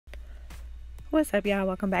What's up, y'all?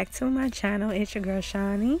 Welcome back to my channel. It's your girl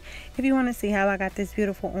Shani. If you want to see how I got this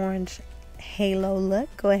beautiful orange halo look,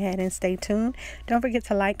 go ahead and stay tuned. Don't forget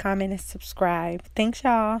to like, comment, and subscribe. Thanks,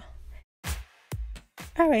 y'all.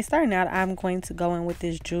 Alright, starting out, I'm going to go in with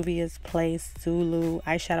this JUVIA'S Zulu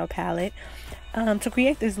eyeshadow palette. To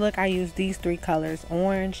create this look, I use these three colors: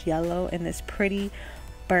 orange, yellow, and this pretty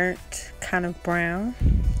burnt kind of brown.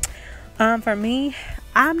 For me,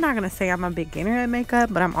 I'm not going to say I'm a beginner at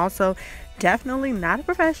makeup, but I'm also definitely not a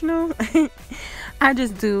professional. I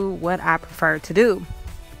just do what I prefer to do.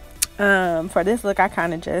 For this look, I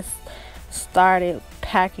kind of just started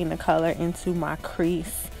packing the color into my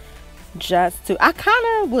crease. I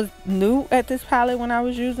kind of was new at this palette when I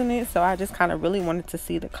was using it, so I just kind of really wanted to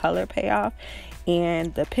see the color pay off.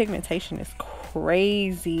 And the pigmentation is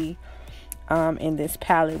crazy in this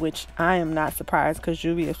palette, which I am not surprised, because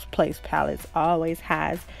JUVIA'S palettes always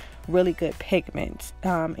has really good pigment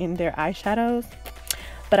in their eyeshadows.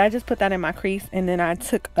 But I just put that in my crease, and then I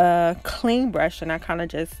took a clean brush and I kind of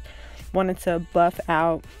just wanted to buff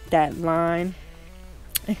out that line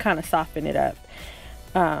and kind of soften it up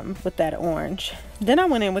with that orange. Then I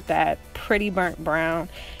went in with that pretty burnt brown,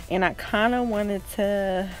 and I kind of wanted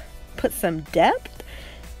to put some depth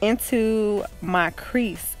into my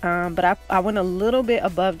crease, but I went a little bit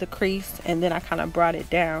above the crease, and then I kind of brought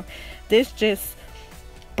it down. This just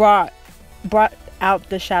brought out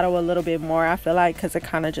the shadow a little bit more, I feel like, because it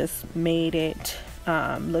kind of just made it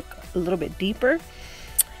look a little bit deeper.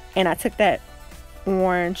 And I took that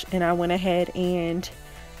orange and I went ahead and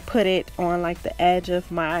put it on like the edge of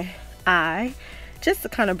my eye, just to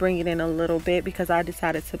kind of bring it in a little bit, because I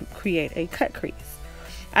decided to create a cut crease.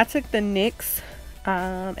 I took the NYX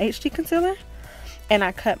HD concealer and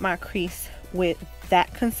I cut my crease with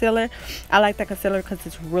that concealer. I like that concealer because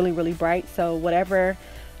it's really bright, so whatever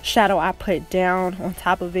shadow I put down on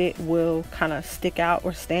top of it will kind of stick out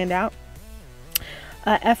or stand out.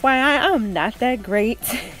 FYI, I'm not that great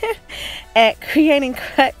at creating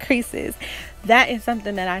cut creases. That is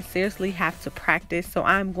something that I seriously have to practice, so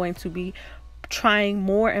I'm going to be trying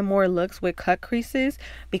more and more looks with cut creases,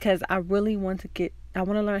 because I really want to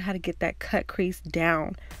learn how to get that cut crease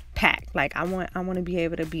down packed. Like I want to be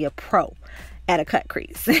able to be a pro at a cut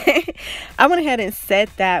crease. I went ahead and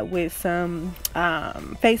set that with some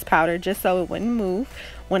face powder, just so it wouldn't move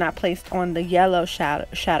when I placed on the yellow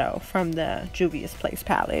shadow from the JUVIA'S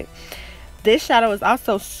palette. This shadow is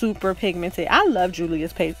also super pigmented. I love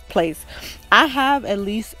JUVIA'S. I have at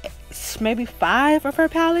least maybe 5 of her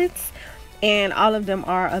palettes, and all of them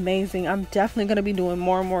are amazing. I'm definitely going to be doing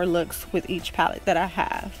more and more looks with each palette that I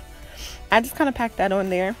have. I just kind of packed that on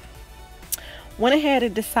there. Went ahead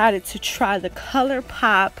and decided to try the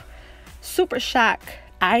ColourPop Super Shock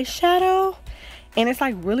eyeshadow, and it's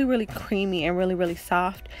like really creamy and really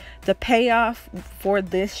soft. The payoff for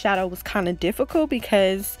this shadow was kind of difficult,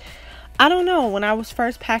 because I don't know, when I was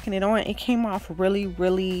first packing it on, it came off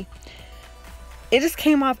really, it just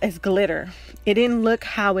came off as glitter. It didn't look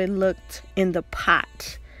how it looked in the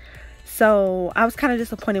pot, so I was kind of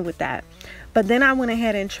disappointed with that. But then I went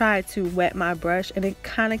ahead and tried to wet my brush, and it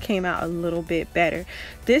kind of came out a little bit better.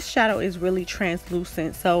 This shadow is really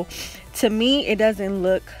translucent, so to me it doesn't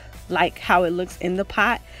look like how it looks in the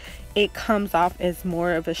pot. It comes off as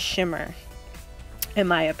more of a shimmer, in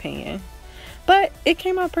my opinion. But it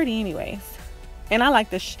came out pretty anyways. And I like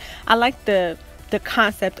the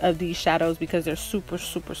concept of these shadows, because they're super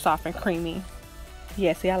soft and creamy.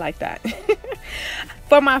 Yeah, see, I like that.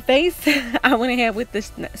 For my face, I went ahead with the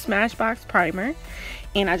Smashbox primer,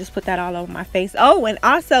 and I just put that all over my face. Oh, and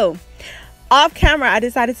also off camera, I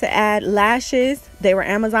decided to add lashes. They were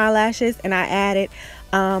Amazon lashes, and I added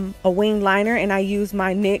a wing liner, and I used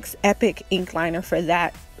my NYX Epic ink liner for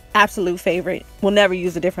that. Absolute favorite. Will never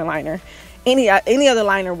use a different liner. Any other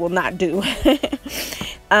liner will not do.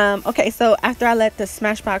 Okay, so after I let the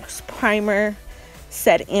Smashbox primer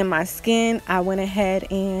set in my skin, I went ahead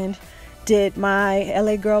and did my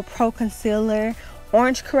LA Girl Pro Concealer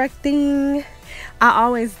orange correcting. I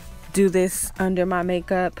always do this under my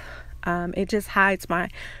makeup. It just hides my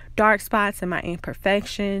dark spots and my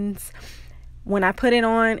imperfections. When I put it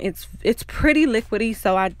on, it's pretty liquidy,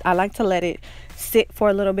 so I like to let it sit for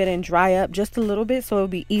a little bit and dry up just a little bit, so it'll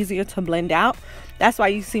be easier to blend out. That's why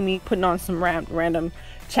you see me putting on some random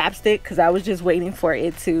chapstick, because I was just waiting for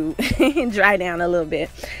it to dry down a little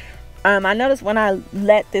bit. I noticed when I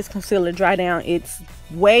let this concealer dry down, it's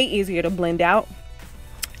way easier to blend out,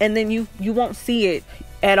 and then you won't see it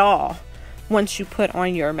at all once you put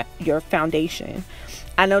on your foundation.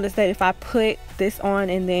 I noticed that if I put this on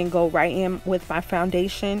and then go right in with my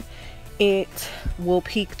foundation, it will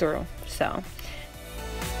peek through. So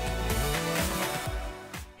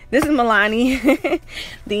This is Milani.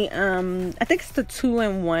 The I think it's the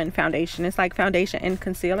 2-in-1 foundation. It's like foundation and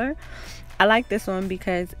concealer. I like this one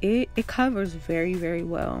because it covers very, very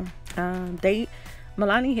well.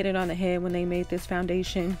 Milani hit it on the head when they made this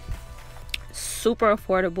foundation. Super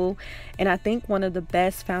affordable, and I think one of the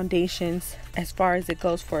best foundations as far as it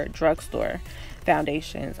goes for drugstore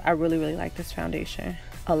foundations. I really, really like this foundation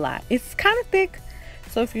a lot. It's kind of thick,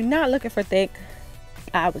 so if you're not looking for thick,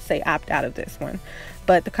 I would say opt out of this one,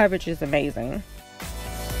 but the coverage is amazing.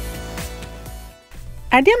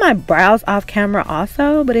 I did my brows off camera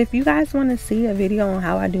also, but if you guys want to see a video on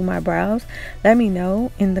how I do my brows, let me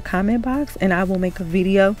know in the comment box and I will make a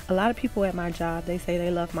video. A lot of people at my job, they say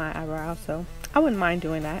they love my eyebrows, so I wouldn't mind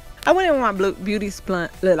doing that. I went in with my beauty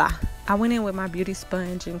sponge. I went in with my beauty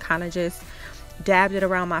sponge and kind of just dabbed it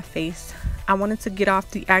around my face. I wanted to get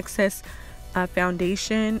off the excess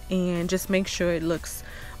foundation and just make sure it looks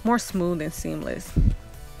more smooth and seamless.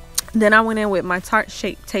 Then I went in with my Tarte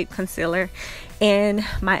Shape Tape Concealer and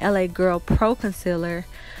my LA Girl Pro Concealer.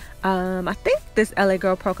 I think this LA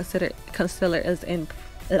Girl Pro Concealer is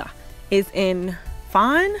in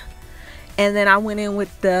Fawn. And then I went in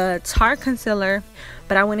with the Tarte Concealer,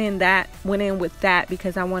 but I went in with that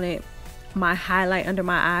because I wanted my highlight under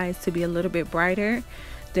my eyes to be a little bit brighter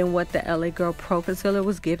than what the LA Girl Pro Concealer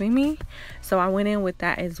was giving me. So I went in with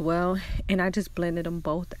that as well, and I just blended them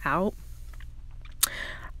both out.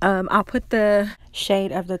 I'll put the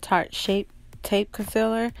shade of the Tarte Shape Tape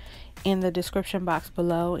Concealer in the description box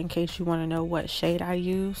below in case you want to know what shade I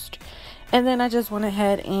used. And then I just went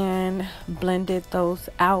ahead and blended those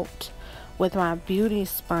out with my beauty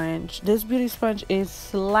sponge. This beauty sponge is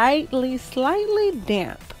slightly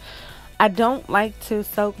damp. I don't like to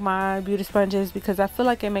soak my beauty sponges because I feel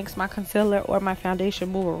like it makes my concealer or my foundation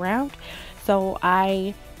move around. So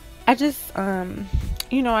I just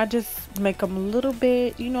I just make them a little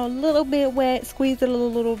bit, a little bit wet, squeeze it a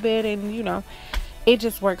little bit, and it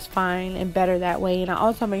just works fine and better that way. And I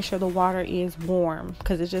also make sure the water is warm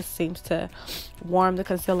because it just seems to warm the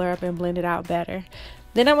concealer up and blend it out better.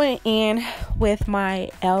 Then I went in with my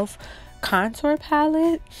e.l.f. contour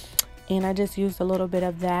palette, and I just used a little bit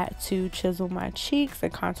of that to chisel my cheeks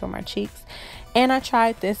and contour my cheeks. And I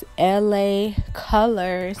tried this LA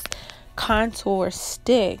Colors contour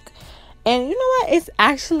stick, and you know what, it's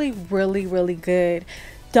actually really, really good.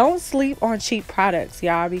 Don't sleep on cheap products,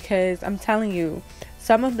 y'all, because I'm telling you,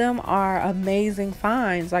 some of them are amazing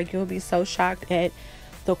finds. Like, you'll be so shocked at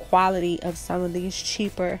the quality of some of these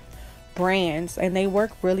cheaper brands, and they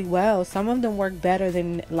work really well. Some of them work better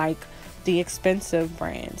than like the expensive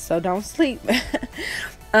brands, so don't sleep.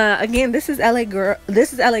 Again, this is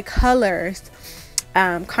LA Colors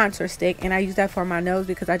contour stick, and I use that for my nose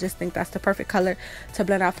because I just think that's the perfect color to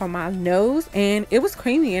blend out for my nose, and it was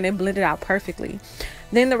creamy and it blended out perfectly.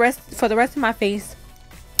 Then for the rest of my face,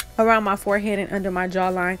 around my forehead and under my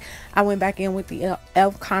jawline, I went back in with the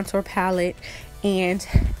e.l.f. contour palette and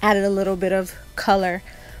added a little bit of color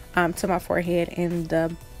to my forehead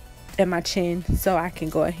and my chin, so I can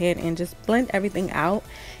go ahead and just blend everything out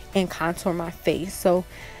and contour my face. So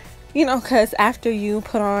because after you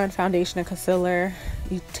put on foundation and concealer,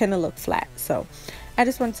 you tend to look flat, so I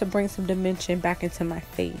just wanted to bring some dimension back into my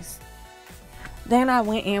face. Then I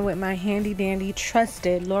went in with my handy dandy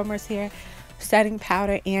trusted Laura Mercier setting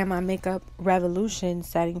powder and my Makeup Revolution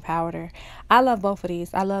setting powder. I love both of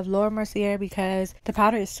these. I love Laura Mercier because the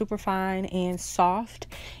powder is super fine and soft,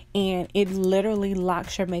 and it literally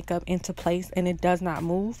locks your makeup into place and it does not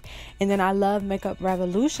move. And then I love Makeup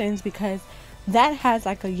Revolutions because that has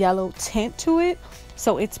like a yellow tint to it,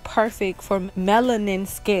 so it's perfect for melanin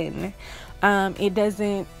skin. It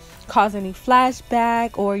doesn't cause any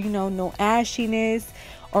flashback or no ashiness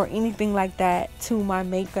or anything like that to my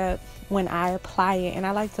makeup when I apply it. And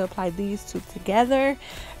I like to apply these two together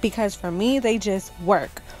because for me they just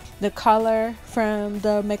work. The color from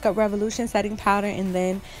the Makeup Revolution setting powder and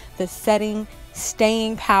then the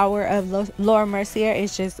staying power of Laura Mercier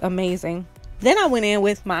is just amazing. Then I went in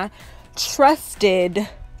with my trusted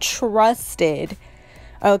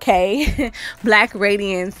Black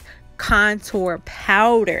Radiance contour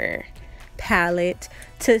powder palette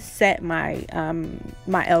to set my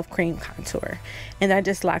my e.l.f. cream contour, and that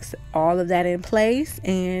just locks all of that in place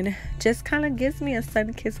and just kind of gives me a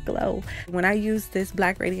sun-kissed glow. When I use this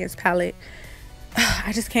Black Radiance palette,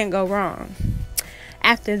 I just can't go wrong.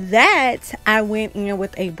 After that, I went in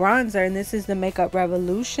with a bronzer, and this is the Makeup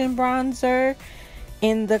Revolution bronzer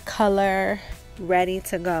in the color Ready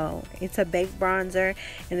to Go. It's a baked bronzer,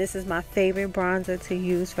 and this is my favorite bronzer to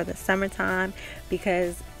use for the summertime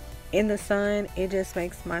because in the sun it just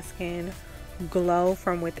makes my skin glow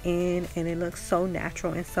from within, and it looks so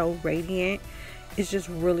natural and so radiant. It's just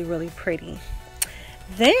really, really pretty.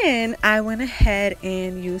 Then I went ahead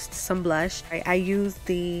and used some blush. I used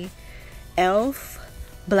the e.l.f.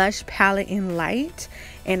 blush palette in light,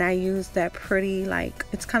 and I used that pretty, like,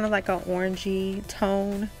 it's kind of like an orangey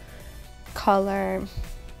tone color,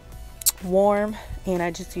 warm, and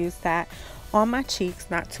I just used that on my cheeks,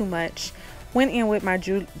 not too much. Went in with my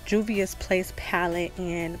Juvia's Place palette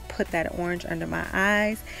and put that orange under my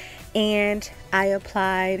eyes, and I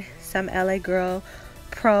applied some LA Girl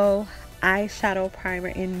Pro eyeshadow primer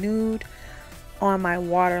in nude on my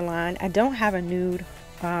waterline. I don't have a nude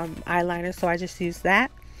eyeliner, so I just use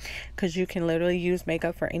that, because you can literally use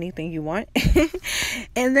makeup for anything you want.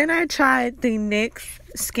 And then I tried the NYX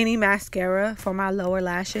Skinny Mascara for my lower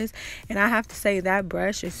lashes, and I have to say that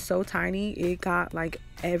brush is so tiny, it got like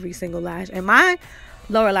every single lash, and my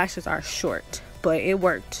lower lashes are short, but it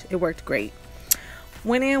worked great.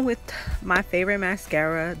 Went in with my favorite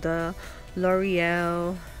mascara, the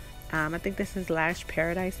L'Oreal, I think this is Lash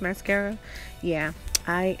Paradise mascara. Yeah,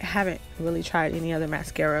 I haven't really tried any other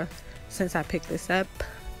mascara since I picked this up.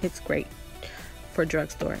 It's great for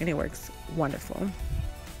drugstore and it works wonderful.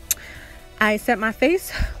 I set my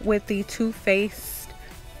face with the Too Faced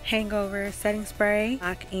Hangover setting spray.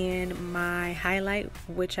 Lock in my highlight,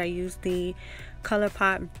 which I use the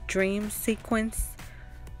ColourPop Dream Sequence.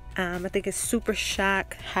 I think it's Super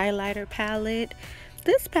Shock highlighter palette.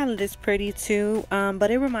 This palette is pretty too, but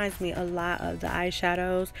it reminds me a lot of the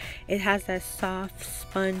eyeshadows. It has that soft,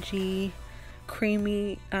 spongy,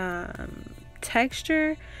 creamy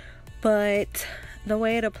texture, but the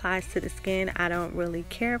way it applies to the skin, I don't really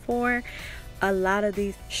care for. A lot of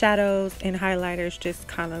these shadows and highlighters just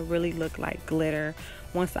kind of really look like glitter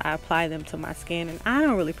once I apply them to my skin, and I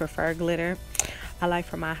don't really prefer glitter. I like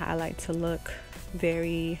for my highlight to look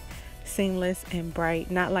very seamless and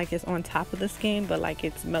bright, not like it's on top of the skin, but like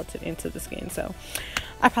it's melted into the skin. So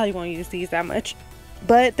I probably won't use these that much,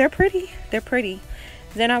 but they're pretty.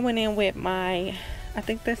 Then I went in with my, I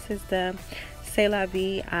think this is the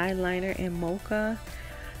Celavi eyeliner in Mocha.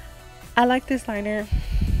 I like this liner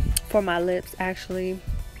for my lips actually,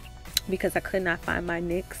 because I could not find my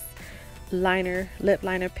NYX lip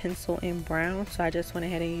liner pencil in brown, so I just went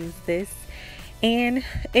ahead and used this. And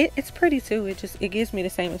it's pretty too. It gives me the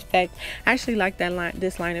same effect. I actually like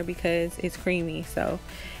this liner because it's creamy, so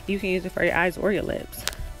you can use it for your eyes or your lips.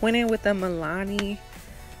 Went in with the Milani,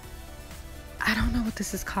 I don't know what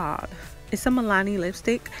this is called. It's a Milani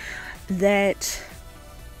lipstick that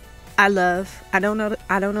I love. I don't know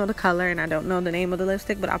the color, and I don't know the name of the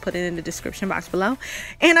lipstick, but I'll put it in the description box below.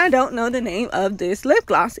 And I don't know the name of this lip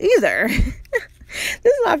gloss either.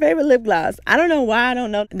 This is my favorite lip gloss. I don't know why I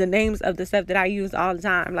don't know the names of the stuff that I use all the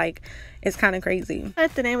time. Like, it's kind of crazy.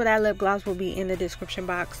 But the name of that lip gloss will be in the description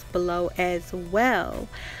box below as well.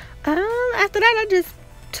 After that, I just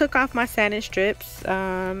took off my satin strips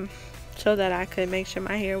so that I could make sure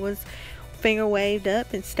my hair was finger waved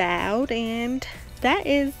up and styled, and that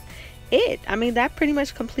is it. I mean, that pretty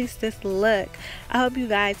much completes this look. I hope you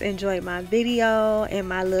guys enjoyed my video and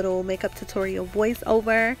my little makeup tutorial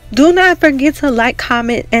voiceover. Do not forget to like,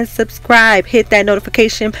 comment, and subscribe. Hit that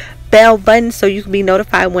notification bell button so you can be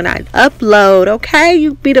notified when I upload. Okay,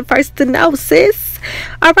 you be the first to know, sis.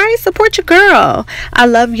 All right, support your girl. I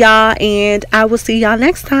love y'all, and I will see y'all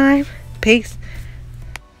next time. Peace.